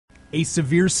A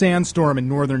severe sandstorm in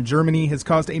northern Germany has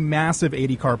caused a massive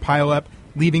 80-car pileup,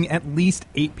 leaving at least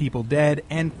 8 people dead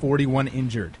and 41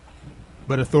 injured.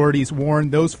 But authorities warn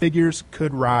those figures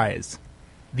could rise.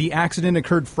 The accident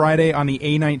occurred Friday on the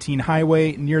A19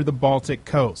 highway near the Baltic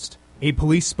coast. A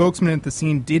police spokesman at the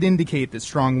scene did indicate that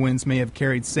strong winds may have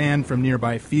carried sand from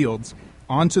nearby fields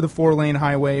onto the 4-lane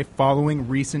highway following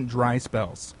recent dry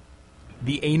spells.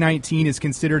 The A19 is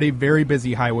considered a very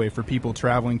busy highway for people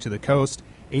traveling to the coast,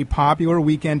 a popular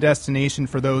weekend destination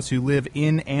for those who live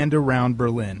in and around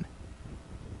Berlin.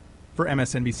 For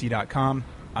MSNBC.com,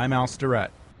 I'm Al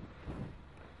Starrett.